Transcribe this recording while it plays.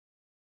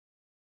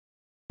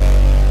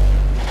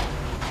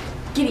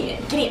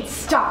Gideon,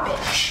 stop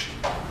it. Shh.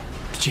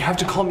 Did you have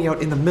to call me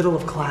out in the middle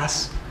of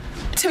class?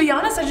 To be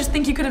honest, I just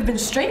think you could have been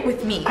straight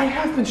with me. I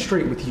have been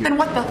straight with you. Then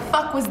what the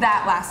fuck was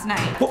that last night?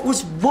 What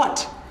was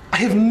what? I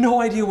have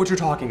no idea what you're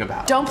talking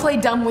about. Don't play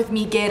dumb with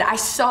me, Gid. I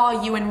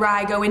saw you and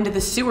Rye go into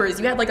the sewers.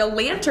 You had like a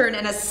lantern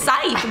and a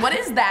scythe. What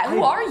is that?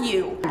 Who are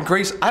you?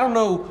 Grace, I don't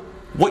know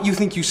what you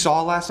think you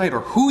saw last night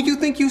or who you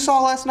think you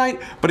saw last night,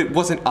 but it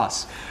wasn't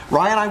us.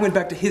 Ryan and I went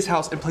back to his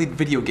house and played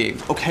video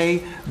games,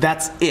 okay?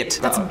 That's it.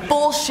 That's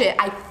bullshit.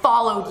 I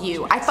followed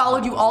you. I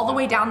followed you all the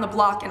way down the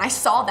block and I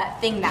saw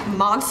that thing, that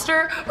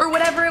monster or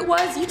whatever it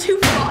was. You two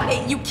fought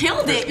it. You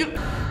killed it.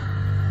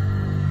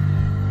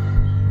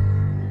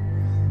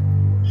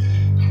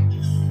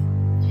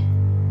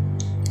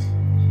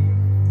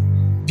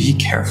 Be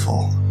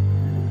careful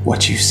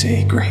what you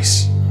say,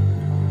 Grace.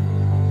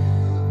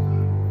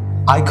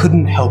 I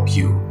couldn't help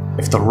you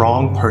if the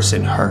wrong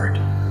person heard.